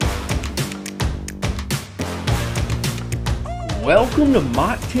Welcome to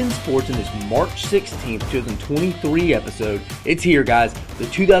Mach 10 Sports in this March 16th, 2023 episode. It's here, guys. The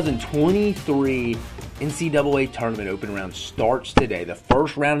 2023 NCAA Tournament open round starts today. The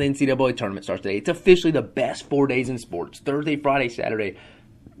first round of the NCAA Tournament starts today. It's officially the best 4 days in sports. Thursday, Friday, Saturday,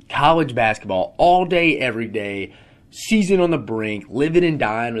 college basketball, all day, every day. Season on the brink, living and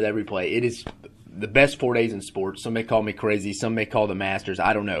dying with every play. It is the best 4 days in sports. Some may call me crazy. Some may call the Masters.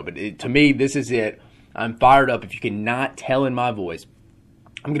 I don't know. But to me, this is it. I'm fired up. If you cannot tell in my voice,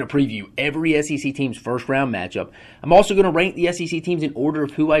 I'm going to preview every SEC team's first round matchup. I'm also going to rank the SEC teams in order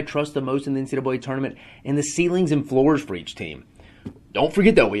of who I trust the most in the NCAA tournament and the ceilings and floors for each team. Don't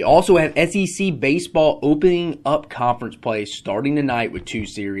forget, though, we also have SEC baseball opening up conference play starting tonight with 2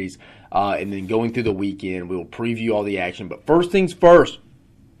 series, and then going through the weekend. We will preview all the action. But first things first,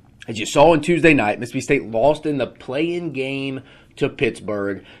 as you saw on Tuesday night, Mississippi State lost in the play-in game to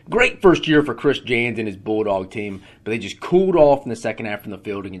Pittsburgh. Great first year for Chris Jans and his Bulldog team, but they just cooled off in the second half from the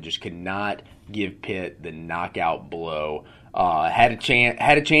fielding and just could not give Pitt the knockout blow. Had a chance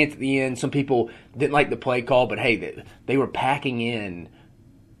at the end. Some people didn't like the play call, but hey, they were packing in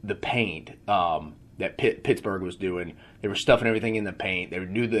the paint that Pittsburgh was doing. They were stuffing everything in the paint.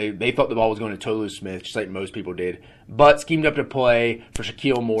 They thought the ball was going to Tolu Smith, just like most people did. But schemed up to play for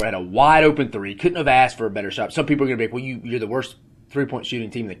Shaquille Moore. Had a wide open 3. Couldn't have asked for a better shot. Some people are going to be like, well, you're the worst 3-point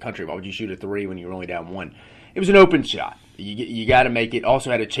shooting team in the country. Why would you shoot a 3 when you were only down 1? It was an open shot. You got to make it. Also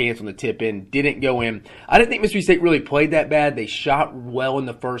had a chance on the tip in. Didn't go in. I didn't think Mississippi State really played that bad. They shot well in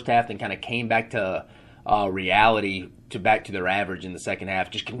the first half and kind of came back to reality, back to their average in the second half.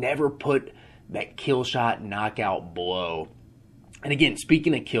 Just could never put that kill shot knockout blow. And again,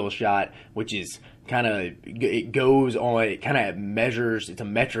 speaking of kill shot, which is kind of, it goes on, it kind of measures, it's a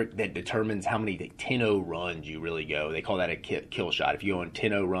metric that determines how many 10-0 runs you really go. They call that a kill shot. If you go on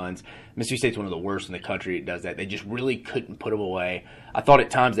 10-0 runs, Mississippi State's one of the worst in the country. It does that. They just really couldn't put them away. I thought at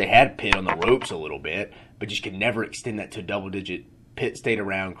times they had Pitt on the ropes a little bit, but just could never extend that to a double-digit. Pitt stayed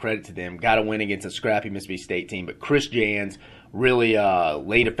around. Credit to them. Got to win against a scrappy Mississippi State team. But Chris Jans really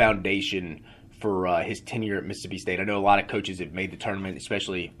laid a foundation for his tenure at Mississippi State. I know a lot of coaches have made the tournament,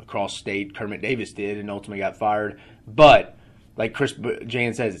 especially across state. Kermit Davis did and ultimately got fired. But like Chris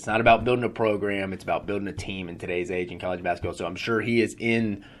Jans says, it's not about building a program. It's about building a team in today's age in college basketball. So I'm sure he is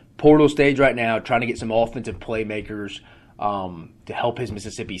in portal stage right now trying to get some offensive playmakers to help his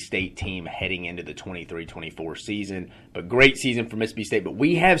Mississippi State team heading into the 23-24 season. But great season for Mississippi State. But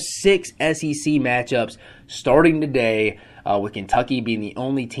we have 6 SEC matchups starting today, with Kentucky being the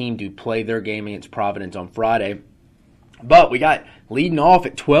only team to play their game against Providence on Friday. But we got leading off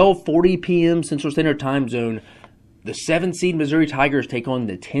at 12:40 p.m. Central Standard Time Zone. The 7-seed Missouri Tigers take on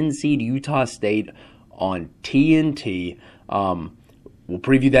the 10-seed Utah State on TNT. We'll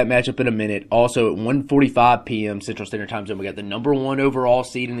preview that matchup in a minute. Also at 1:45 p.m. Central Standard Time Zone, we got the number 1 overall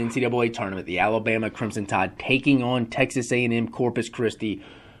seed in the NCAA Tournament, the Alabama Crimson Tide, taking on Texas A&M Corpus Christi,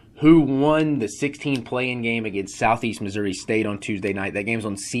 who won the 16 play-in game against Southeast Missouri State on Tuesday night. That game's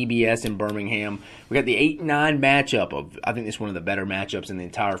on CBS in Birmingham. We got the 8-9 matchup of, I think this is one of the better matchups in the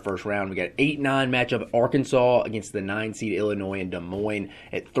entire first round. We got 8-9 matchup Arkansas against the 9-seed Illinois in Des Moines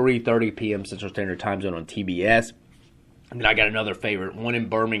at 3:30 p.m. Central Standard Time Zone on TBS. And then I got another favorite, one in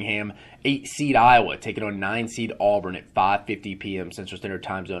Birmingham, 8-seed Iowa taking on 9-seed Auburn at 5:50 p.m. Central Standard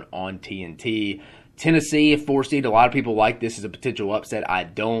Time Zone on TNT. Tennessee, a 4-seed. A lot of people like this as a potential upset. I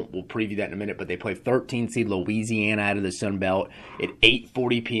don't. We'll preview that in a minute. But they play 13-seed Louisiana out of the Sun Belt at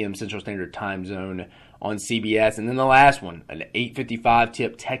 8:40 p.m. Central Standard Time Zone on CBS. And then the last one, an 8:55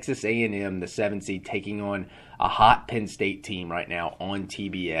 tip, Texas A&M, the 7-seed, taking on a hot Penn State team right now on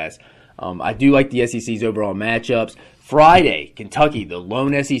TBS. I do like the SEC's overall matchups. Friday, Kentucky, the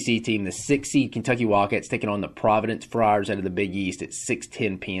lone SEC team, the 6-seed Kentucky Wildcats, taking on the Providence Friars out of the Big East at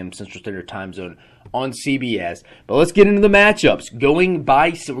 6:10 p.m. Central Standard Time Zone on CBS. But let's get into the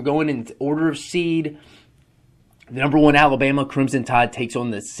matchups. So we're going in order of seed. The number 1 Alabama Crimson Tide takes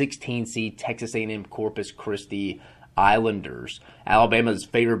on the 16-seed Texas A&M Corpus Christi Islanders. Alabama is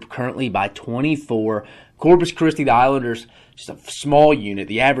favored currently by 24. Corpus Christi, the Islanders, just a small unit.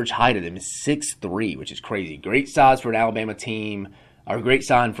 The average height of them is 6'3", which is crazy. Great size for an Alabama team, or a great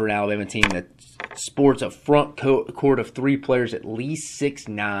sign for an Alabama team that sports a front court of 3 players at least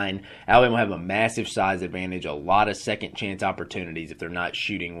 6'9". Alabama will have a massive size advantage, a lot of second chance opportunities if they're not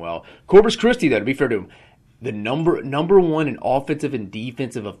shooting well. Corpus Christi, though, to be fair to them, the number 1 in offensive and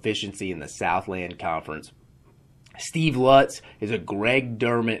defensive efficiency in the Southland Conference. Steve Lutz is a Greg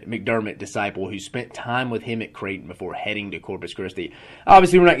McDermott disciple who spent time with him at Creighton before heading to Corpus Christi.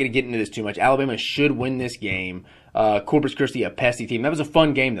 Obviously, we're not going to get into this too much. Alabama should win this game. Corpus Christi, a pesky team. That was a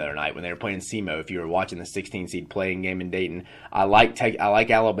fun game the other night when they were playing SEMO. If you were watching the 16-seed playing game in Dayton, I like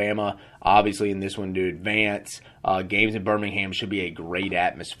Alabama, obviously, in this one to advance. Games in Birmingham should be a great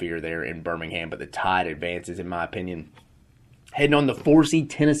atmosphere there in Birmingham, but the Tide advances, in my opinion. Heading on the 4-seed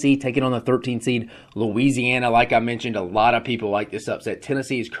Tennessee, taking on the 13-seed Louisiana. Like I mentioned, a lot of people like this upset.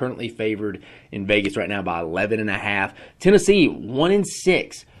 Tennessee is currently favored in Vegas right now by 11.5. Tennessee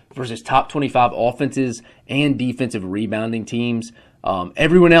 1-6 versus top 25 offenses and defensive rebounding teams.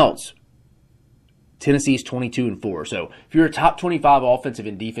 Everyone else, Tennessee is 22-4. So if you're a top 25 offensive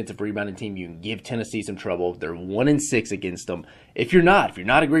and defensive rebounding team, you can give Tennessee some trouble. They're 1-6 against them. If you're not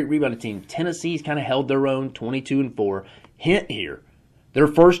a great rebounding team, Tennessee's kind of held their own, 22-4. Hint here, their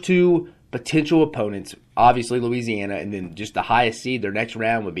first two potential opponents, obviously Louisiana, and then just the highest seed, their next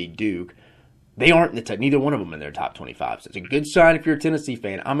round would be Duke. They aren't in the neither one of them in their top 25. So it's a good sign if you're a Tennessee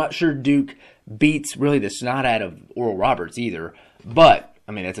fan. I'm not sure Duke beats really the snot out of Oral Roberts either, but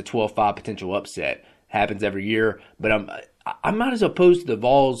I mean that's a 12-5 potential upset. Happens every year, but I'm not as opposed to the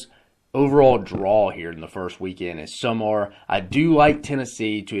Vols' overall draw here in the first weekend as some are. I do like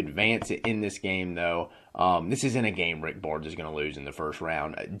Tennessee to advance it in this game though. This isn't a game Rick Barnes is going to lose in the first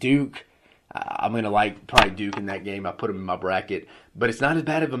round. Duke, I'm going to like probably Duke in that game. I put them in my bracket, but it's not as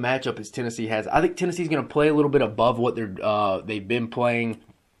bad of a matchup as Tennessee has. I think Tennessee's going to play a little bit above what they've been playing.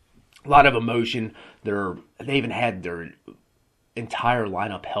 A lot of emotion. They even had their entire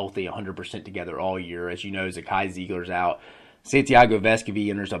lineup healthy, 100% together all year. As you know, Zakai Ziegler's out. Santiago Vescovi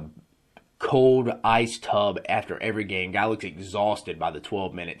enters a cold ice tub after every game. Guy looks exhausted by the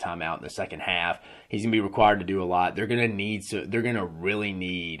 12-minute timeout in the second half. He's gonna be required to do a lot. They're gonna really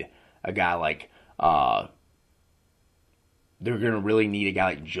need a guy like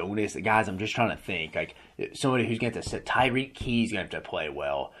Jonas. Guys, I'm just trying to think like somebody who's going to set. Tyreek Key's gonna have to play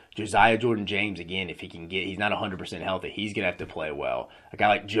well. Josiah Jordan-James, again, if he's not 100% healthy, he's gonna have to play well. A guy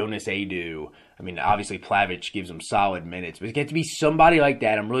like Jonas Adu. I mean, obviously Plavich gives them solid minutes, but it's got to be somebody like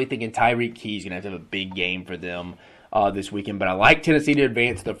that. I'm really thinking Tyreek Key's gonna have to have a big game for them this weekend. But I like Tennessee to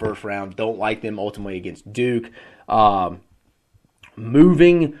advance to the first round. Don't like them ultimately against Duke.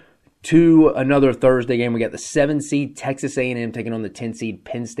 Moving to another Thursday game, we got the 7-seed Texas A&M taking on the 10-seed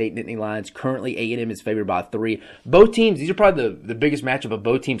Penn State Nittany Lions. Currently, A&M is favored by 3. Both teams, these are probably the biggest matchup of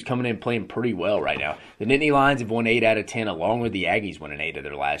both teams coming in and playing pretty well right now. The Nittany Lions have won 8 out of 10, along with the Aggies winning 8 of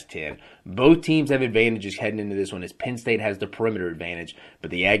their last 10. Both teams have advantages heading into this one, as Penn State has the perimeter advantage, but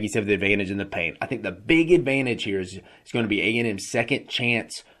the Aggies have the advantage in the paint. I think the big advantage here is going to be A&M's second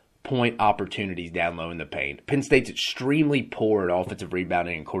chance point opportunities down low in the paint. Penn State's extremely poor at offensive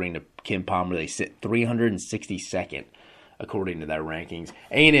rebounding, according to Ken Palmer. They sit 362nd, according to their rankings.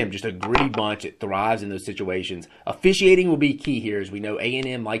 A&M, just a gritty bunch. It thrives in those situations. Officiating will be key here, as we know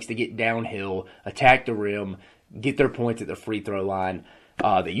A&M likes to get downhill, attack the rim, get their points at the free throw line.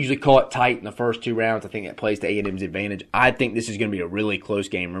 They usually call it tight in the first 2 rounds. I think that plays to A&M's advantage. I think this is going to be a really close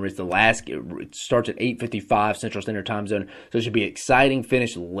game. Remember, it starts at 8:55 Central Standard Time Zone, so it should be an exciting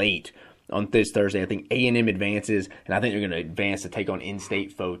finish late on this Thursday. I think A&M advances, and I think they're going to advance to take on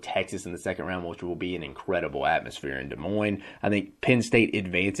in-state foe Texas in the second round, which will be an incredible atmosphere in Des Moines. I think Penn State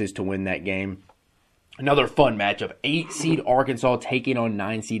advances to win that game. Another fun matchup, 8-seed Arkansas taking on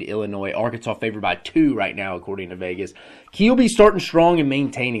 9-seed Illinois. Arkansas favored by 2 right now, according to Vegas. Key will be starting strong and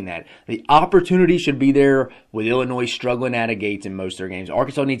maintaining that. The opportunity should be there with Illinois struggling out of gates in most of their games.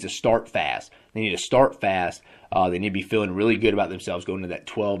 Arkansas needs to start fast. They need to start fast. They need to be feeling really good about themselves going into that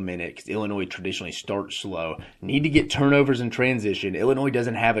 12-minute, because Illinois traditionally starts slow. Need to get turnovers in transition. Illinois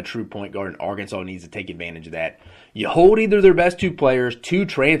doesn't have a true point guard, and Arkansas needs to take advantage of that. You hold either their best 2 players, 2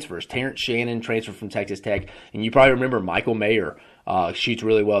 transfers. Terrence Shannon transferred from Texas Tech, and you probably remember Michael Mayer shoots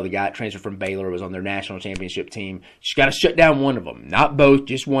really well. The guy that transferred from Baylor, was on their national championship team. Just got to shut down one of them. Not both,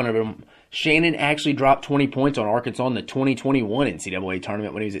 just one of them. Shannon actually dropped 20 points on Arkansas in the 2021 NCAA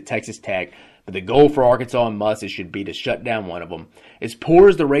Tournament when he was at Texas Tech. But the goal for Arkansas and Muss should be to shut down one of them. As poor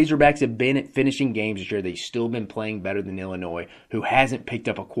as the Razorbacks have been at finishing games this year, they've still been playing better than Illinois, who hasn't picked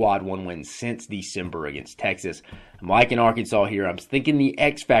up a quad 1 win since December against Texas. I'm liking Arkansas here. I'm thinking the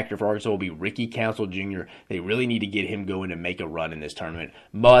X factor for Arkansas will be Ricky Council Jr. They really need to get him going and make a run in this tournament.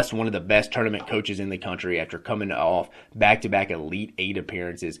 Muss, one of the best tournament coaches in the country after coming off back-to-back Elite 8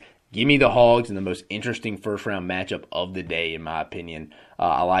 appearances. Give me the Hogs in the most interesting first-round matchup of the day, in my opinion.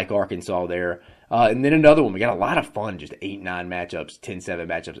 I like Arkansas there. And then another one. We got a lot of fun, just 8-9 matchups, 10-7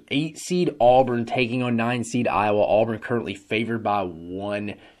 matchups. 8-seed Auburn taking on 9-seed Iowa. Auburn currently favored by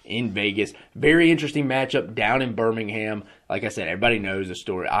 1 in Vegas. Very interesting matchup down in Birmingham. Like I said, everybody knows the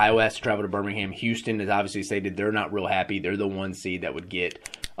story. Iowa has to travel to Birmingham. Houston has obviously stated they're not real happy. They're the 1 seed that would get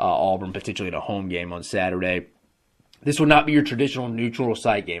Auburn potentially in a home game on Saturday. This will not be your traditional neutral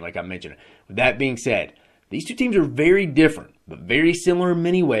site game, like I mentioned. With that being said, these two teams are very different, but very similar in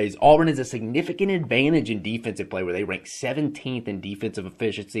many ways. Auburn has a significant advantage in defensive play where they rank 17th in defensive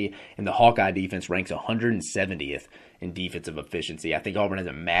efficiency, and the Hawkeye defense ranks 170th in defensive efficiency. I think Auburn has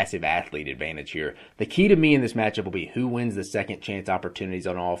a massive athlete advantage here. The key to me in this matchup will be who wins the second chance opportunities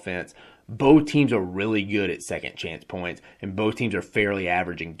on offense. Both teams are really good at second chance points, and both teams are fairly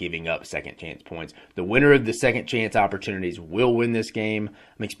average in giving up second chance points. The winner of the second chance opportunities will win this game.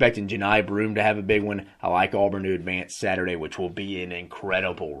 I'm expecting Janai Broome to have a big one. I like Auburn to advance Saturday, which will be an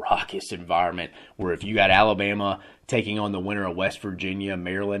incredible raucous environment where if you got Alabama taking on the winner of West Virginia,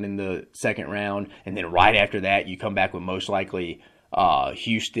 Maryland in the second round, and then right after that you come back with most likely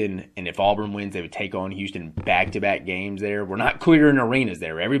Houston, and if Auburn wins, they would take on Houston back-to-back games there. We're not clearing arenas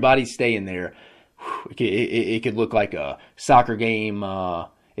there. Everybody's staying there. It could look like a soccer game.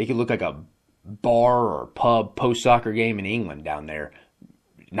 It could look like a bar or pub post-soccer game in England down there.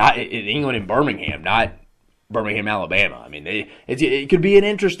 Not in England and Birmingham, not Birmingham, Alabama. I mean, it could be an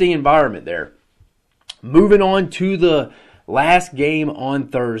interesting environment there. Moving on to the last game on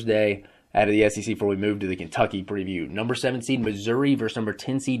Thursday out of the SEC before we move to the Kentucky preview. Number 7 seed Missouri versus number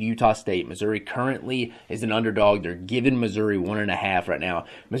 10 seed Utah State. Missouri currently is an underdog. They're giving Missouri 1.5 right now.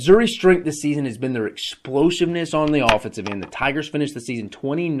 Missouri's strength this season has been their explosiveness on the offensive end. The Tigers finished the season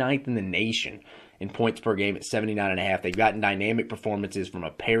 29th in the nation in points per game at 79.5. They've gotten dynamic performances from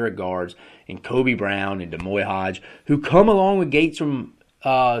a pair of guards in Kobe Brown and Demoy Hodge, who come along with Gates from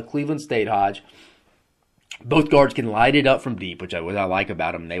Cleveland State. Hodge. Both guards can light it up from deep, which I like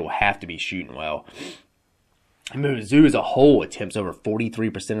about them. They will have to be shooting well. Mizzou as a whole attempts over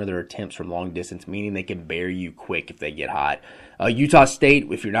 43% of their attempts from long distance, meaning they can bury you quick if they get hot. Utah State,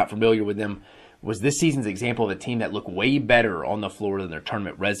 if you're not familiar with them, was this season's example of a team that looked way better on the floor than their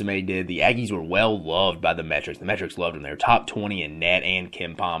tournament resume did. The Aggies were well loved by the metrics. The metrics loved them. They were top 20 in net and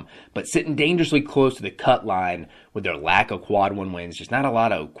KenPom, but sitting dangerously close to the cut line with their lack of quad one wins. Just not a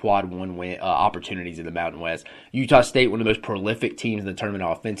lot of quad one win opportunities in the Mountain West. Utah State, one of the most prolific teams in the tournament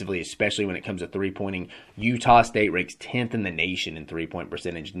offensively, especially when it comes to three-pointing. Utah State ranks 10th in the nation in three-point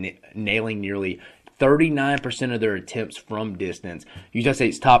percentage, nailing nearly 39% of their attempts from distance. Utah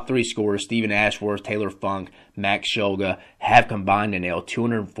State's top 3 scorers, Stephen Ashworth, Taylor Funk, Max Shulga, have combined to nail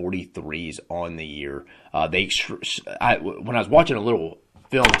 243s on the year. When I was watching a little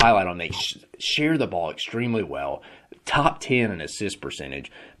film highlight on them, they share the ball extremely well. Top 10 in assist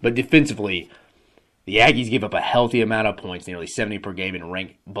percentage. But defensively, the Aggies give up a healthy amount of points, nearly 70 per game, and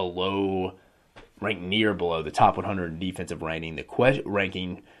rank near below the top 100 in defensive rating.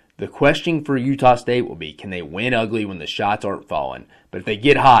 The question for Utah State will be, can they win ugly when the shots aren't falling? But if they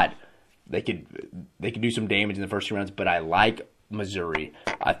get hot, they could do some damage in the first 2 rounds. But I like Missouri.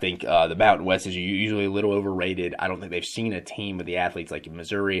 I think the Mountain West is usually a little overrated. I don't think they've seen a team with the athletes like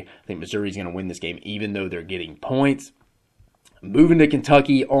Missouri. I think Missouri's going to win this game, even though they're getting points. Moving to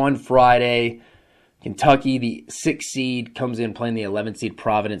Kentucky on Friday. Kentucky, the 6th seed, comes in playing the 11th seed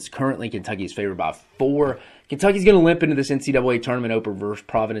Providence. Currently, Kentucky is favored by 4. Kentucky's going to limp into this NCAA Tournament opener versus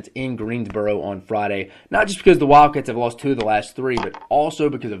Providence in Greensboro on Friday. Not just because the Wildcats have lost 2 of the last 3, but also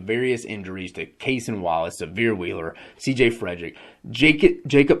because of various injuries to Cason Wallace, Severe Wheeler, C.J. Frederick.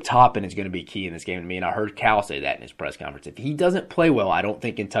 Jacob Toppin is going to be key in this game to me, and I heard Cal say that in his press conference. If he doesn't play well, I don't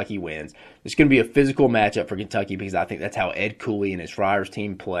think Kentucky wins. It's going to be a physical matchup for Kentucky because I think that's how Ed Cooley and his Friars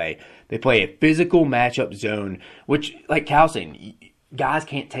team play. They play a physical matchup zone, which, like Cal saying, guys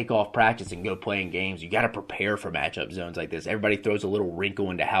can't take off practice and go play in games. You got to prepare for matchup zones like this. Everybody throws a little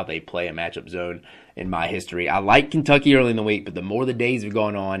wrinkle into how they play a matchup zone in my history. I like Kentucky early in the week, but the more the days have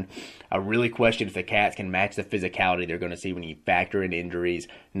gone on, I really question if the Cats can match the physicality they're going to see when you factor in injuries,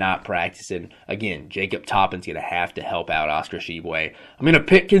 not practicing. Again, Jacob Toppin's going to have to help out Oscar Tshiebwe. I'm going to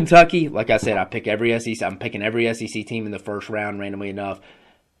pick Kentucky. Like I said, I'm picking every SEC team in the first round randomly enough.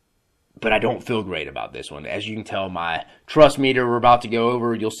 But I don't feel great about this one. As you can tell, my trust meter we're about to go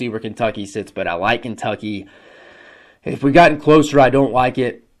over, you'll see where Kentucky sits. But I like Kentucky. If we've gotten closer, I don't like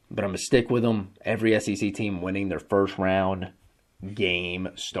it. But I'm going to stick with them. Every SEC team winning their first round game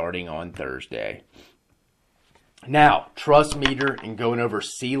starting on Thursday. Now, trust meter and going over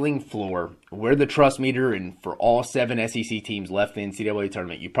ceiling floor. We're the trust meter and for all 7 SEC teams left in the NCAA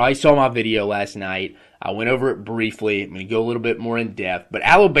tournament. You probably saw my video last night. I went over it briefly. I'm going to go a little bit more in depth. But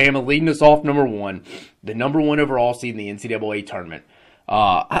Alabama leading us off number 1, the number 1 overall seed in the NCAA tournament.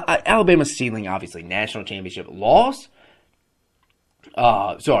 Alabama's ceiling, obviously, national championship. Loss?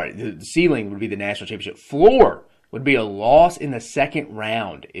 The ceiling would be the national championship. Floor would be a loss in the second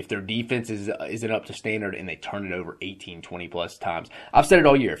round if their defense isn't up to standard and they turn it over 18, 20 plus times. I've said it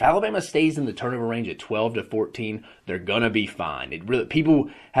all year. If Alabama stays in the turnover range at 12 to 14, they're going to be fine.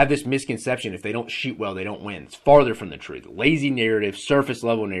 People have this misconception if they don't shoot well, they don't win. It's farther from the truth. Lazy narrative, surface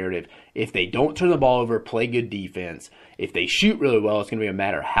level narrative. If they don't turn the ball over, play good defense, if they shoot really well, it's going to be a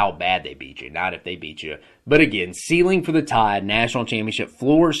matter of how bad they beat you, not if they beat you. But again, ceiling for the Tide, national championship.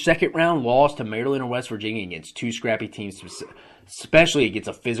 Floor, second round loss to Maryland or West Virginia against 2 scrappy teams, especially against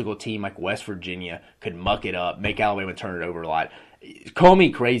a physical team like West Virginia, could muck it up, make Alabama turn it over a lot. Call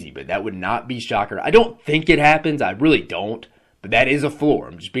me crazy, but that would not be shocker. I don't think it happens. I really don't. But that is a floor.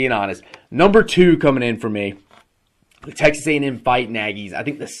 I'm just being honest. Number 2 coming in for me, the Texas A&M Fighting Aggies. I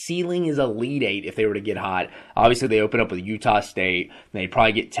think the ceiling is Elite 8 if they were to get hot. Obviously, they open up with Utah State. They'd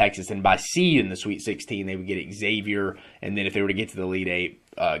probably get Texas. And by seed in the Sweet 16, they would get Xavier. And then if they were to get to the Elite 8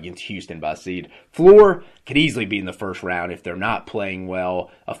 against Houston by seed. Floor could easily be in the first round if they're not playing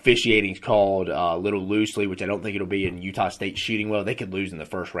well. Officiating's called a little loosely, which I don't think it'll be, in Utah State shooting well. They could lose in the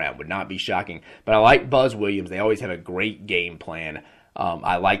first round. Would not be shocking. But I like Buzz Williams. They always have a great game plan.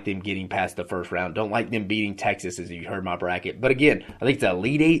 I like them getting past the first round. Don't like them beating Texas, as you heard my bracket. But again, I think it's an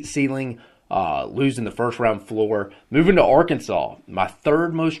Elite 8 ceiling, losing the first round floor. Moving to Arkansas, my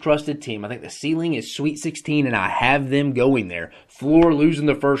 3rd most trusted team. I think the ceiling is Sweet 16, and I have them going there. Floor, losing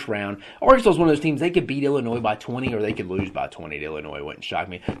the first round. Arkansas is one of those teams, they could beat Illinois by 20 or they could lose by 20 to Illinois. It wouldn't shock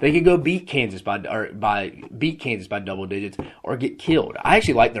me. They could go beat Kansas by double digits or get killed. I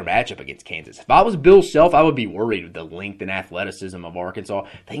actually like their matchup against Kansas. If I was Bill Self, I would be worried with the length and athleticism of Arkansas.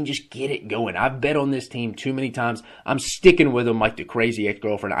 They can just get it going. I've bet on this team too many times. I'm sticking with them like the crazy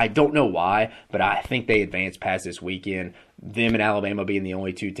ex-girlfriend. I don't know why, but I think they advance past this weekend. Them and Alabama being the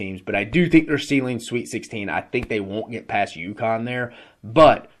only 2 teams. But I do think they're ceiling Sweet 16. I think they won't get past UConn there.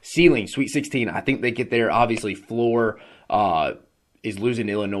 But ceiling Sweet 16, I think they get there. Obviously, floor is losing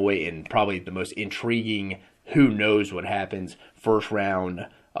to Illinois, and probably the most intriguing, who knows what happens, first round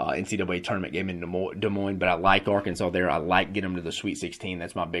NCAA tournament game in Des Moines. But I like Arkansas there. I like getting them to the Sweet 16.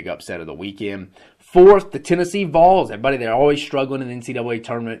 That's my big upset of the weekend. 4th, the Tennessee Vols. Everybody, they're always struggling in the NCAA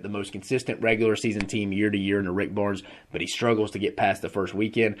tournament. The most consistent regular season team year to year under Rick Barnes, but he struggles to get past the first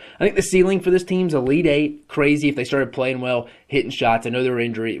weekend. I think the ceiling for this team's Elite 8. Crazy if they started playing well, hitting shots. I know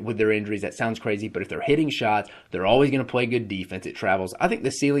with their injuries, that sounds crazy, but if they're hitting shots, they're always going to play good defense. It travels. I think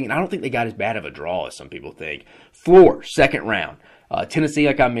the ceiling, and I don't think they got as bad of a draw as some people think. Floor, second round. Tennessee,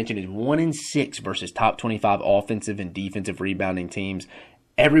 like I mentioned, is 1-6 versus top 25 offensive and defensive rebounding teams.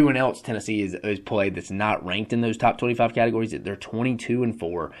 Everyone else Tennessee is played that's not ranked in those top 25 categories, they're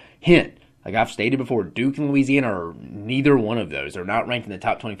 22-4. Hint, like I've stated before, Duke and Louisiana are neither one of those. They're not ranked in the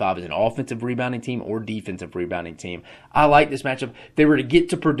top 25 as an offensive rebounding team or defensive rebounding team. I like this matchup. If they were to get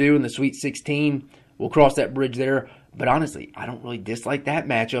to Purdue in the Sweet 16, we'll cross that bridge there. But honestly, I don't really dislike that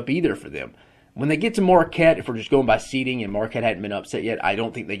matchup either for them. When they get to Marquette, if we're just going by seeding and Marquette hadn't been upset yet, I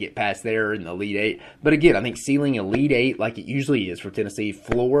don't think they get past there in the Elite 8. But again, I think ceiling Elite 8 like it usually is for Tennessee.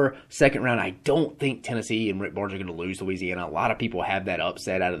 Floor, second round, I don't think Tennessee and Rick Barnes are going to lose Louisiana. A lot of people have that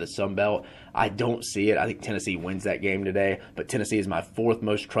upset out of the Sun Belt. I don't see it. I think Tennessee wins that game today. But Tennessee is my 4th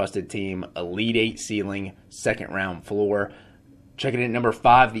most trusted team. Elite 8 ceiling, second round floor. Checking in at number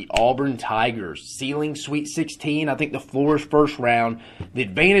 5, the Auburn Tigers. Ceiling Sweet 16. I think the floor is first round. The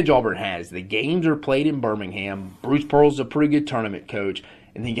advantage Auburn has, the games are played in Birmingham. Bruce Pearl's a pretty good tournament coach.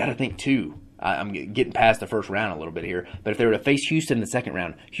 And then you got to think, too, I'm getting past the first round a little bit here. But if they were to face Houston in the second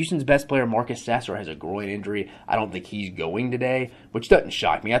round, Houston's best player, Marcus Sasser, has a groin injury. I don't think he's going today, which doesn't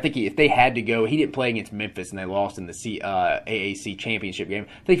shock me. I think if they had to go, he didn't play against Memphis and they lost in the AAC championship game.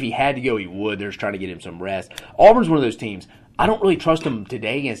 I think if he had to go, he would. They're just trying to get him some rest. Auburn's one of those teams. I don't really trust them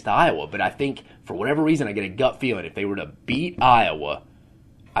today against Iowa, but I think for whatever reason I get a gut feeling if they were to beat Iowa,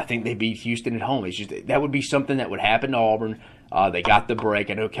 I think they beat Houston at home. It's just that would be something that would happen to Auburn. They got the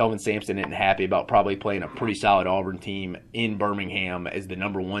break. I know Kelvin Sampson isn't happy about probably playing a pretty solid Auburn team in Birmingham as the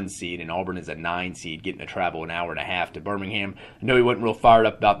number 1 seed, and Auburn is a 9 seed, getting to travel an hour and a half to Birmingham. I know he wasn't real fired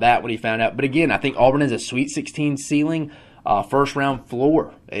up about that when he found out. But again, I think Auburn has a Sweet 16 ceiling. First round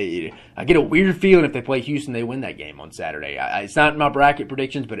floor. I get a weird feeling if they play Houston, they win that game on Saturday. It's not in my bracket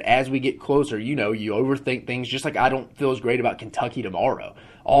predictions, but as we get closer, you overthink things. Just like I don't feel as great about Kentucky tomorrow.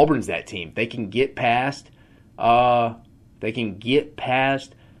 Auburn's that team. They can get past They can get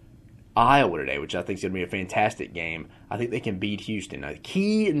past Iowa today, which I think is going to be a fantastic game. I think they can beat Houston. Now, the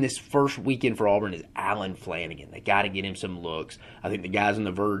key in this first weekend for Auburn is Allen Flanigan. They got to get him some looks. I think the guy's on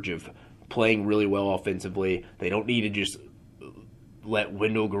the verge of playing really well offensively. They don't need to just let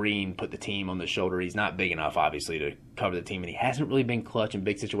Wendell Green put the team on the shoulder. He's not big enough, obviously, to cover the team, and he hasn't really been clutch in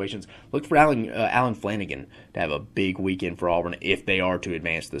big situations. Look for Allen Flanigan to have a big weekend for Auburn if they are to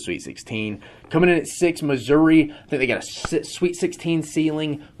advance to the Sweet 16. Coming in at 6, Missouri. I think they got a Sweet 16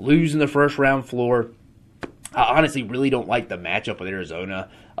 ceiling, losing the first round floor. I honestly really don't like the matchup with Arizona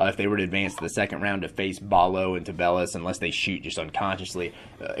if they were to advance to the second round to face Ballo and Tabelis, unless they shoot just unconsciously.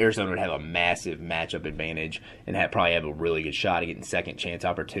 Arizona would have a massive matchup advantage and probably have a really good shot at getting second chance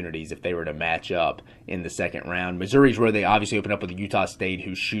opportunities if they were to match up in the second round. Missouri's where they obviously open up with Utah State,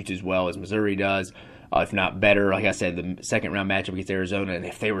 who shoots as well as Missouri does. If not better, like I said, the second round matchup against Arizona, and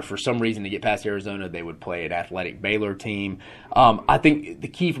if they were for some reason to get past Arizona, they would play an athletic Baylor team. I think the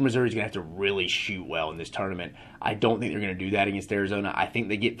key for Missouri is going to have to really shoot well in this tournament. I don't think they're going to do that against Arizona. I think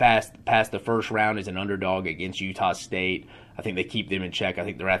they get past the first round as an underdog against Utah State. I think they keep them in check. I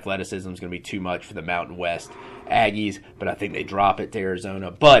think their athleticism is going to be too much for the Mountain West Aggies, but I think they drop it to Arizona.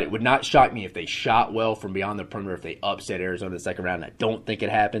 But it would not shock me if they shot well from beyond the perimeter, if they upset Arizona in the second round. I don't think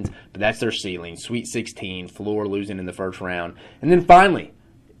it happens, but that's their ceiling. Sweet 16, floor losing in the first round. And then finally,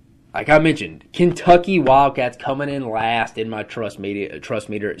 like I mentioned, Kentucky Wildcats coming in last in my trust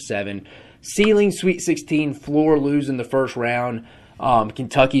meter at 7. Ceiling Sweet 16, floor losing the first round.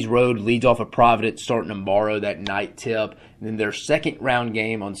 Kentucky's road leads off of Providence, starting tomorrow, that night tip. And then their second round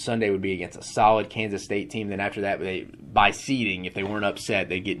game on Sunday would be against a solid Kansas State team. Then after that, by seeding, if they weren't upset,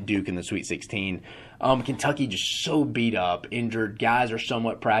 they'd get Duke in the Sweet 16. Kentucky just so beat up, injured. Guys are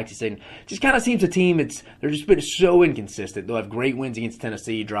somewhat practicing. Just kind of seems a team, they're just been so inconsistent. They'll have great wins against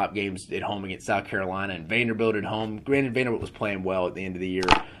Tennessee, drop games at home against South Carolina, and Vanderbilt at home. Granted, Vanderbilt was playing well at the end of the year,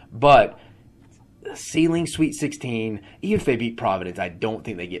 but ceiling Sweet 16, even if they beat Providence, I don't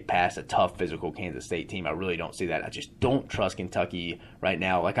think they get past a tough physical Kansas State team. I really don't see that. I just don't trust Kentucky right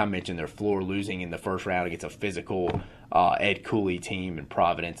now. Like I mentioned, their floor losing in the first round against a physical Ed Cooley team in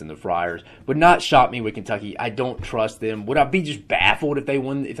Providence and the Friars would not shock me with Kentucky. I don't trust them. Would I be just baffled if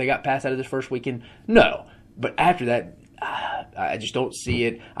they got passed out of this first weekend? No. But after that, I just don't see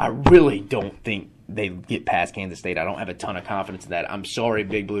it. I really don't think they get past Kansas State. I don't have a ton of confidence in that. I'm sorry,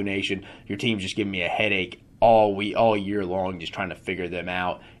 Big Blue Nation. Your team's just giving me a headache all year long, just trying to figure them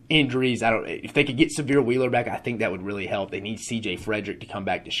out. Injuries, if they could get Severe Wheeler back, I think that would really help. They need C.J. Frederick to come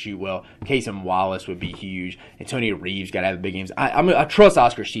back to shoot well. Casey Wallace would be huge. Antonio Reeves got to have big games. I trust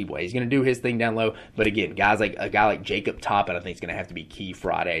Oscar Tshiebwe. He's going to do his thing down low. But again, a guy like Jacob Toppin, I think is going to have to be key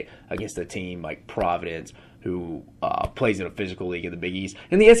Friday against a team like Providence, who plays in a physical league in the Big East.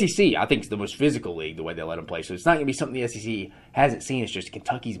 And the SEC, I think, is the most physical league, the way they let them play. So it's not going to be something the SEC hasn't seen. It's just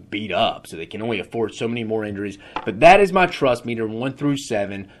Kentucky's beat up, so they can only afford so many more injuries. But that is my trust meter, 1 through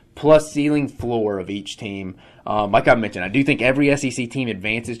 7, plus ceiling floor of each team. Like I mentioned, I do think every SEC team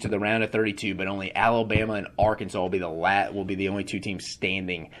advances to the round of 32, but only Alabama and Arkansas will be the only two teams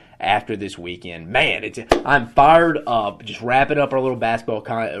standing after this weekend. Man, I'm fired up. Just wrapping up our basketball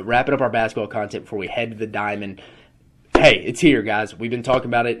content before we head to the Diamond. Hey, it's here, guys. We've been talking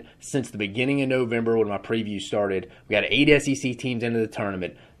about it since the beginning of November when my preview started. We got 8 SEC teams into the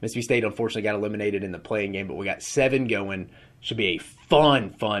tournament. Mississippi State, unfortunately, got eliminated in the play-in game, but we got 7 going. Should be a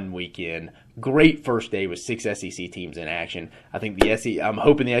fun weekend. Great first day with 6 SEC teams in action. I think I'm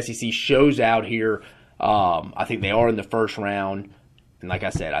hoping the SEC shows out here. I think they are in the first round. And like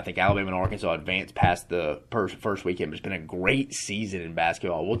I said, I think Alabama and Arkansas advanced past the first weekend. It's been a great season in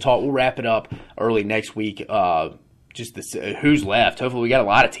basketball. We'll wrap it up early next week. Just who's left. Hopefully we got a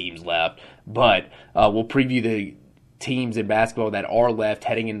lot of teams left. But we'll preview the teams in basketball that are left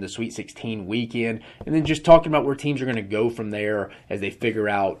heading into the Sweet 16 weekend. And then just talking about where teams are going to go from there as they figure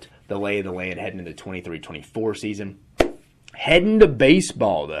out the lay of the land heading into the 23-24 season. Heading to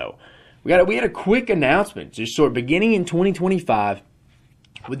baseball, though. We had a quick announcement. Just sort of beginning in 2025,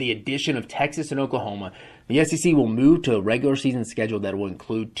 with the addition of Texas and Oklahoma, the SEC will move to a regular season schedule that will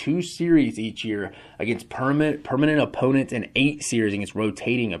include 2 series each year against permanent opponents and 8 series against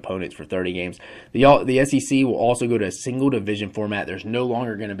rotating opponents for 30 games. The SEC will also go to a single division format. There's no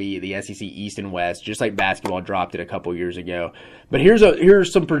longer going to be the SEC East and West, just like basketball dropped it a couple years ago. But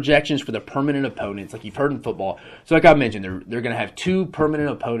here's some projections for the permanent opponents, like you've heard in football. So like I mentioned, they're going to have 2 permanent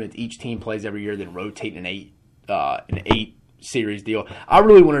opponents each team plays every year, then rotate an 8 series deal. I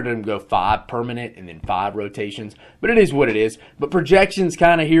really wanted them to go 5 permanent and then 5 rotations, but it is what it is. But projections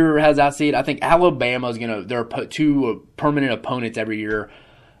kind of here as I see it, I think Alabama's they're 2 permanent opponents every year.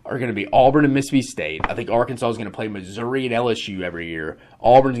 are going to be Auburn and Mississippi State. I think Arkansas is going to play Missouri and LSU every year.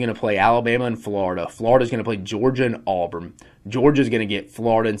 Auburn's going to play Alabama and Florida. Florida's going to play Georgia and Auburn. Georgia's going to get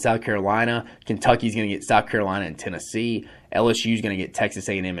Florida and South Carolina. Kentucky's going to get South Carolina and Tennessee. LSU's going to get Texas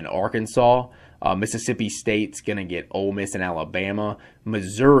A&M and Arkansas. Mississippi State's going to get Ole Miss and Alabama.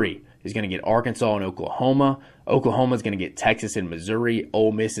 Missouri is going to get Arkansas and Oklahoma. Oklahoma's going to get Texas and Missouri.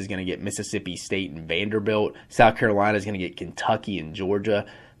 Ole Miss is going to get Mississippi State and Vanderbilt. South Carolina is going to get Kentucky and Georgia.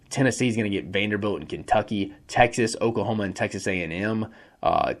 Tennessee is going to get Vanderbilt and Kentucky. Texas, Oklahoma, and Texas A&M.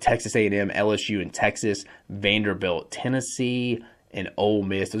 Texas A&M, LSU, and Texas. Vanderbilt, Tennessee, and Ole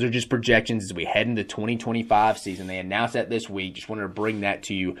Miss. Those are just projections as we head into 2025 season. They announced that this week. Just wanted to bring that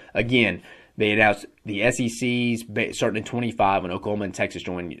to you. Again, they announced the SEC's starting in 25 when Oklahoma and Texas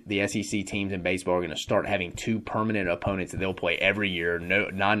join. The SEC teams in baseball are going to start having 2 permanent opponents that they'll play every year,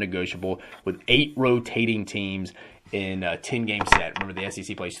 non-negotiable, with 8 rotating teams in a 10-game set. Remember, the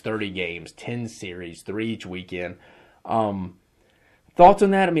SEC plays 30 games, 10 series, 3 each weekend. Thoughts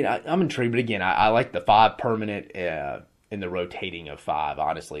on that? I mean, I'm intrigued, but again, I like the 5 permanent in the rotating of 5,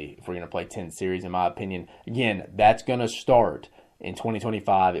 honestly, if we're going to play 10 series, in my opinion. Again, that's going to start in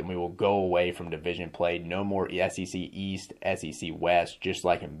 2025, and we will go away from division play. No more SEC East, SEC West, just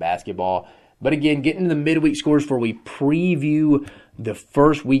like in basketball. But again, getting to the midweek scores before we preview the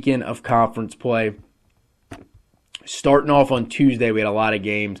first weekend of conference play. Starting off on Tuesday, we had a lot of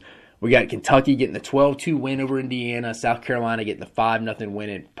games. We got Kentucky getting the 12-2 win over Indiana. South Carolina getting the 5-0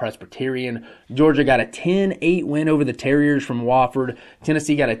 win at Presbyterian. Georgia got a 10-8 win over the Terriers from Wofford.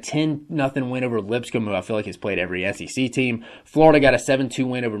 Tennessee got a 10-0 win over Lipscomb, who I feel like has played every SEC team. Florida got a 7-2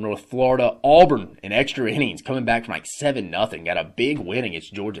 win over North Florida. Auburn, in extra innings, coming back from like 7-0, got a big win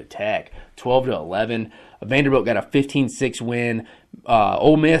against Georgia Tech, 12-11. Vanderbilt got a 15-6 win.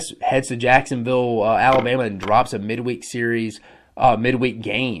 Ole Miss heads to Jacksonville, Alabama, and drops a midweek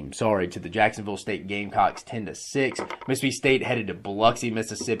game to the Jacksonville State Gamecocks 10-6. Mississippi State headed to Biloxi,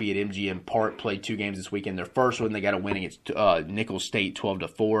 Mississippi at MGM Park, played 2 games this weekend. Their first one, they got a win against Nicholls State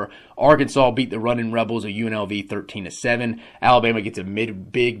 12-4. Arkansas beat the Running Rebels of UNLV 13-7. Alabama gets a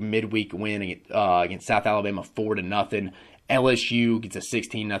big midweek win against South Alabama 4-0. LSU gets a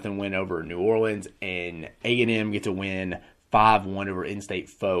 16-0 win over New Orleans, and A&M gets a win 5-1 over in-state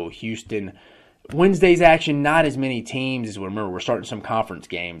foe Houston. Wednesday's action, not as many teams as remember. We're starting some conference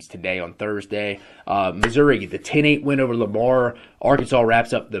games today on Thursday. Missouri get the 10-8 win over Lamar. Arkansas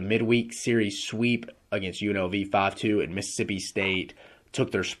wraps up the midweek series sweep against UNLV 5-2, and Mississippi State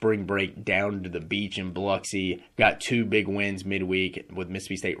took their spring break down to the beach in Biloxi. Got 2 big wins midweek, with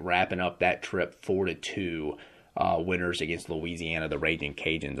Mississippi State wrapping up that trip 4-2 winners against Louisiana, the Raging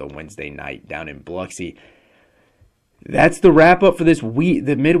Cajuns, on Wednesday night down in Biloxi. That's the wrap-up for this week,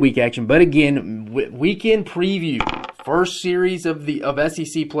 the midweek action. But again, weekend preview. First series of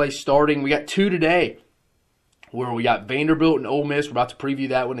SEC play starting. We got 2 today, where we got Vanderbilt and Ole Miss. We're about to preview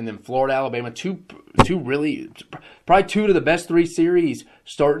that one. And then Florida, Alabama. Probably 2 of the best 3 series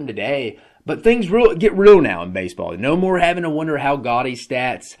starting today. But things get real now in baseball. No more having to wonder how gaudy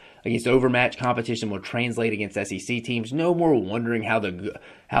stats against overmatched competition will translate against SEC teams. No more wondering how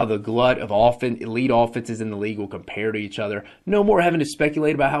the glut of elite offenses in the league will compare to each other. No more having to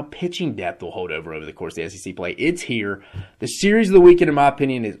speculate about how pitching depth will hold over the course of the SEC play. It's here. The series of the weekend, in my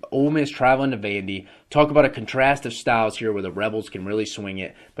opinion, is Ole Miss traveling to Vandy. Talk about a contrast of styles here where the Rebels can really swing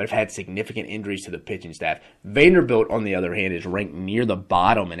it, but have had significant injuries to the pitching staff. Vanderbilt, on the other hand, is ranked near the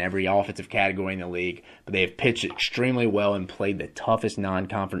bottom in every offensive category in the league, but they have pitched extremely well and played the toughest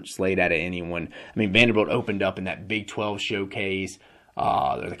non-conference slate out of anyone. I mean, Vanderbilt opened up in that Big 12 showcase,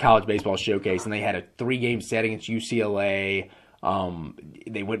 the college baseball showcase, and they had a 3-game set against UCLA.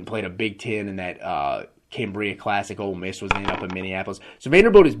 They went and played a Big 10 in that Cambria Classic. Ole Miss was in up in Minneapolis. So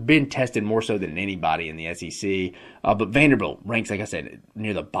Vanderbilt has been tested more so than anybody in the SEC. But Vanderbilt ranks, like I said,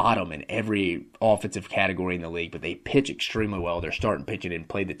 near the bottom in every offensive category in the league. But they pitch extremely well. They're starting pitching and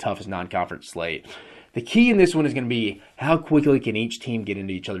played the toughest non-conference slate. The key in this one is going to be how quickly can each team get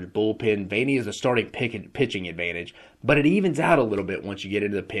into each other's bullpen. Vandy is a starting pitching advantage, but it evens out a little bit once you get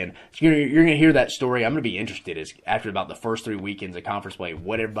into the pen. So you're going to hear that story. I'm going to be interested after about the first 3 weekends of conference play,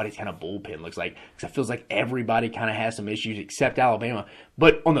 what everybody's kind of bullpen looks like, because it feels like everybody kind of has some issues except Alabama.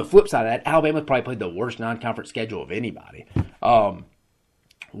 But on the flip side of that, Alabama probably played the worst non-conference schedule of anybody.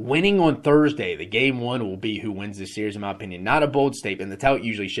 Winning on Thursday, the game 1 will be who wins this series, in my opinion. Not a bold statement. That's how it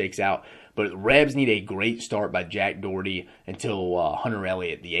usually shakes out. But Rebs need a great start by Jack Doherty until Hunter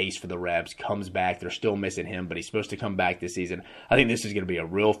Elliott, the ace for the Rebs, comes back. They're still missing him, but he's supposed to come back this season. I think this is going to be a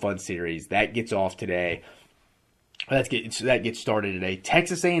real fun series. That gets off today. That gets started today.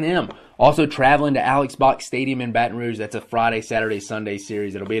 Texas A&M also traveling to Alex Box Stadium in Baton Rouge. That's a Friday, Saturday, Sunday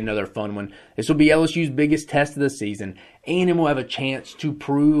series. It'll be another fun one. This will be LSU's biggest test of the season. A&M will have a chance to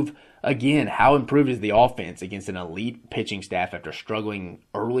prove again how improved is the offense against an elite pitching staff after struggling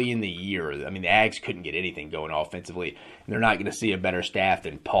early in the year. I mean, the Ags couldn't get anything going offensively, and they're not going to see a better staff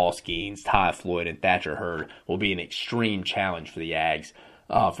than Paul Skeens, Ty Floyd, and Thatcher Hurd. Will be an extreme challenge for the Ags.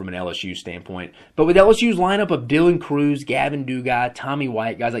 From an LSU standpoint. But with LSU's lineup of Dylan Cruz, Gavin Dugas, Tommy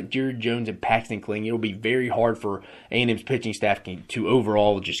White, guys like Jared Jones and Paxton Kling, it'll be very hard for A&M's pitching staff to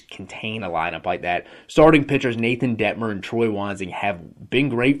overall just contain a lineup like that. Starting pitchers Nathan Detmer and Troy Wansing have been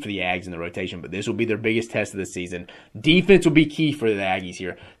great for the Ags in the rotation, but this will be their biggest test of the season. Defense will be key for the Aggies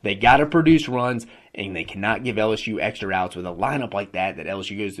here. They got to produce runs, and they cannot give LSU extra outs. With a lineup like that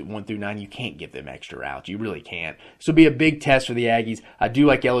LSU goes at 1 through 9, you can't give them extra outs. You really can't. This will be a big test for the Aggies. I do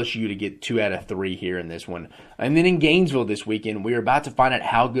like LSU to get 2 out of 3 here in this one. And then in Gainesville this weekend, we're about to find out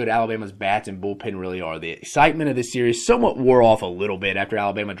how good Alabama's bats and bullpen really are. The excitement of this series somewhat wore off a little bit after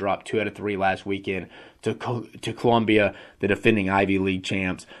Alabama dropped 2 out of 3 last weekend to Columbia, the defending Ivy League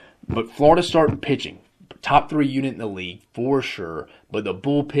champs. But Florida's starting pitching. Top 3 unit in the league for sure, but the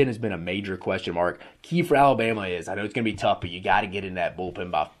bullpen has been a major question mark. Key for Alabama is, I know it's going to be tough, but you got to get in that bullpen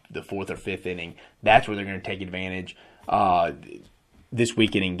by the 4th or 5th inning. That's where they're going to take advantage this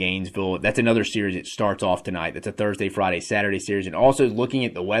weekend in Gainesville. That's another series that starts off tonight. That's a Thursday, Friday, Saturday series. And also looking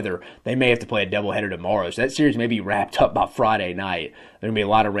at the weather, they may have to play a doubleheader tomorrow. So that series may be wrapped up by Friday night. There's going to be a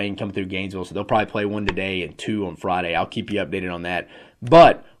lot of rain coming through Gainesville, so they'll probably play 1 today and 2 on Friday. I'll keep you updated on that.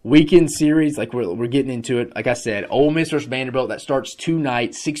 But weekend series, like we're getting into it. Like I said, Ole Miss versus Vanderbilt, that starts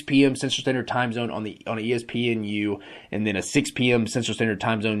tonight, 6 p.m. Central Standard Time Zone on ESPNU, and then a 6 p.m. Central Standard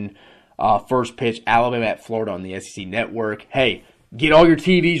Time Zone first pitch, Alabama at Florida on the SEC Network. Hey, get all your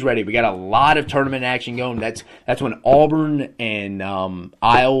TVs ready. We got a lot of tournament action going. That's when Auburn and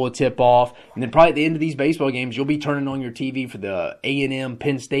Iowa will tip off. And then probably at the end of these baseball games, you'll be turning on your TV for the A&M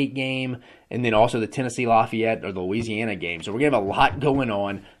Penn State game, and then also the Tennessee Lafayette or the Louisiana game. So we're going to have a lot going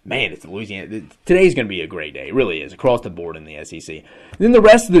on. Man, it's Louisiana. Today's going to be a great day. It really is, across the board in the SEC. And then the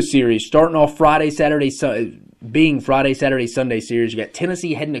rest of the series, starting off Friday, Saturday, Sunday series. You got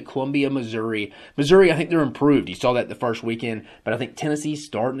Tennessee heading to Columbia, Missouri. Missouri, I think they're improved. You saw that the first weekend, but I think Tennessee's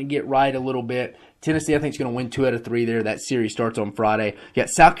starting to get right a little bit. Tennessee, I think, is going to win 2 out of 3 there. That series starts on Friday. You got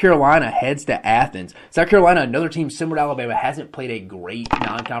South Carolina heads to Athens. South Carolina, another team similar to Alabama, hasn't played a great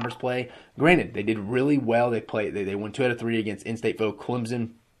non-conference play. Granted, they did really well. They won 2 out of 3 against in-state foe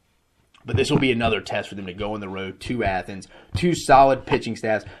Clemson. But this will be another test for them to go on the road to Athens. 2 solid pitching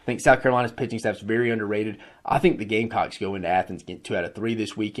staffs. I think South Carolina's pitching staff is very underrated. I think the Gamecocks go into Athens, get 2 out of 3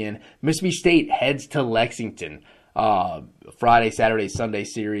 this weekend. Mississippi State heads to Lexington. Friday, Saturday, Sunday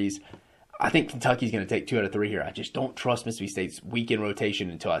series. I think Kentucky's going to take 2 out of 3 here. I just don't trust Mississippi State's weekend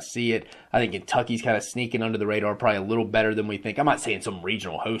rotation until I see it. I think Kentucky's kind of sneaking under the radar, probably a little better than we think. I'm not saying some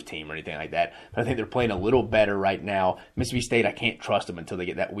regional host team or anything like that, but I think they're playing a little better right now. Mississippi State, I can't trust them until they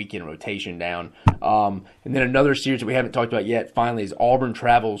get that weekend rotation down. And then another series that we haven't talked about yet, finally, is Auburn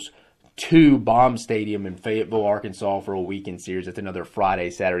travels to Baum Stadium in Fayetteville, Arkansas for a weekend series. That's another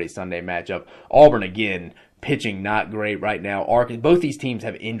Friday, Saturday, Sunday matchup. Auburn, again, pitching not great right now. Both these teams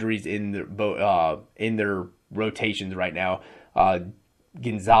have injuries in their rotations right now. Jacob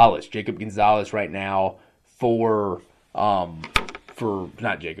Gonzalez right now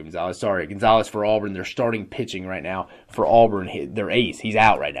Gonzalez for Auburn. They're starting pitching right now for Auburn. Their ace, he's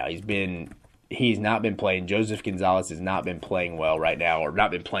out right now. He's not been playing. Joseph Gonzalez has not been playing well right now, or not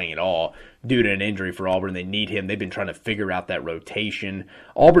been playing at all due to an injury for Auburn. They need him. They've been trying to figure out that rotation.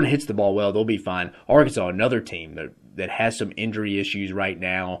 Auburn hits the ball well. They'll be fine. Arkansas, another team that has some injury issues right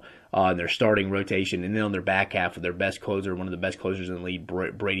now in their starting rotation. And then on their back half with their best closer, one of the best closers in the league,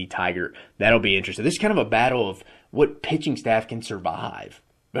 Brady Tigert. That'll be interesting. This is kind of a battle of what pitching staff can survive.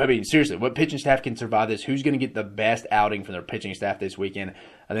 I mean, seriously, what pitching staff can survive this? Who's going to get the best outing from their pitching staff this weekend?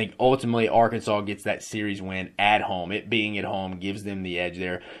 I think ultimately Arkansas gets that series win at home. It being at home gives them the edge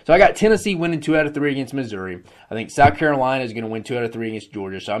there. So I got Tennessee winning 2 out of 3 against Missouri. I think South Carolina is going to win 2 out of 3 against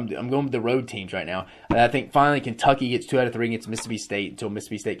Georgia. So I'm going with the road teams right now. And I think finally Kentucky gets 2 out of 3 against Mississippi State until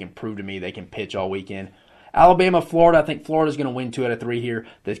Mississippi State can prove to me they can pitch all weekend. Alabama, Florida, I think Florida's going to win 2 out of 3 here.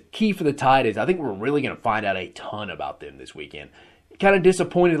 The key for the Tide is I think we're really going to find out a ton about them this weekend. Kind of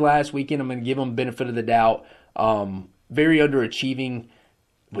disappointed last weekend. I'm going to give them benefit of the doubt. Very underachieving.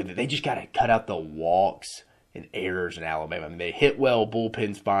 They just got to cut out the walks and errors in Alabama. I mean, they hit well,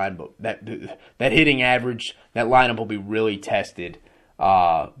 bullpen's fine, but that hitting average, that lineup will be really tested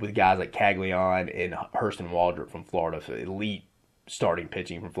with guys like Caglion and Hurston Waldrop from Florida. So elite starting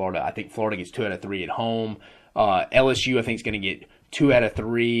pitching from Florida. I think Florida gets 2 out of 3 at home. LSU, I think, is going to get 2 out of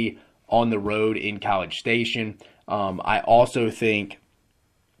 3 on the road in College Station. I also think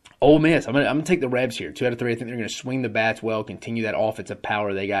Ole Miss, I'm gonna take the Rebs here. 2 out of 3. I think they're going to swing the bats well, continue that offensive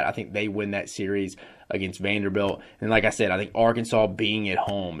power they got. I think they win that series against Vanderbilt. And like I said, I think Arkansas being at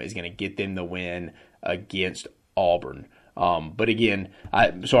home is going to get them the win against Auburn. But again,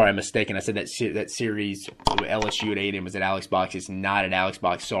 I'm mistaken. I said that series with LSU at A&M was at Alex Box. It's not at Alex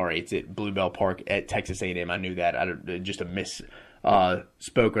Box. Sorry, it's at Bluebell Park at Texas A&M. I knew that. Just a miss.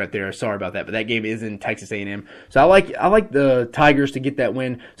 Spoke right there. Sorry about that, but that game is in Texas A&M. So I like the Tigers to get that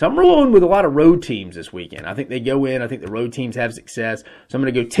win. So I'm rolling with a lot of road teams this weekend. I think they go in. I think the road teams have success. So I'm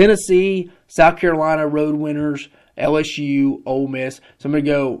going to go Tennessee, South Carolina road winners, LSU, Ole Miss. So I'm going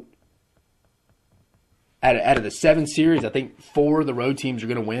to go out of the 7 series. I think 4 of the road teams are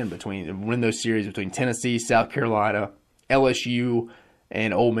going to win those series between Tennessee, South Carolina, LSU,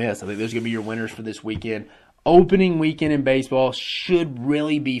 and Ole Miss. I think those are going to be your winners for this weekend. Opening weekend in baseball should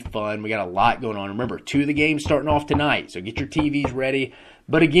really be fun. We got a lot going on. Remember, 2 of the games starting off tonight, so get your TVs ready.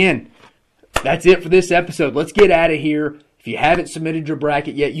 But again, that's it for this episode. Let's get out of here. If you haven't submitted your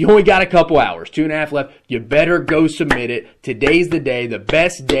bracket yet, you only got a couple hours, 2.5 left. You better go submit it. Today's the day, the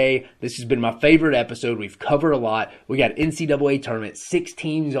best day. This has been my favorite episode. We've covered a lot. We got NCAA Tournament, 6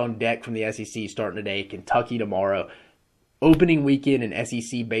 teams on deck from the SEC starting today, Kentucky tomorrow. Opening weekend in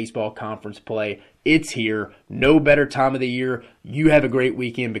SEC baseball conference play. It's here. No better time of the year. You have a great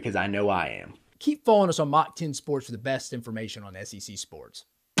weekend because I know I am. Keep following us on Mach 10 Sports for the best information on SEC sports.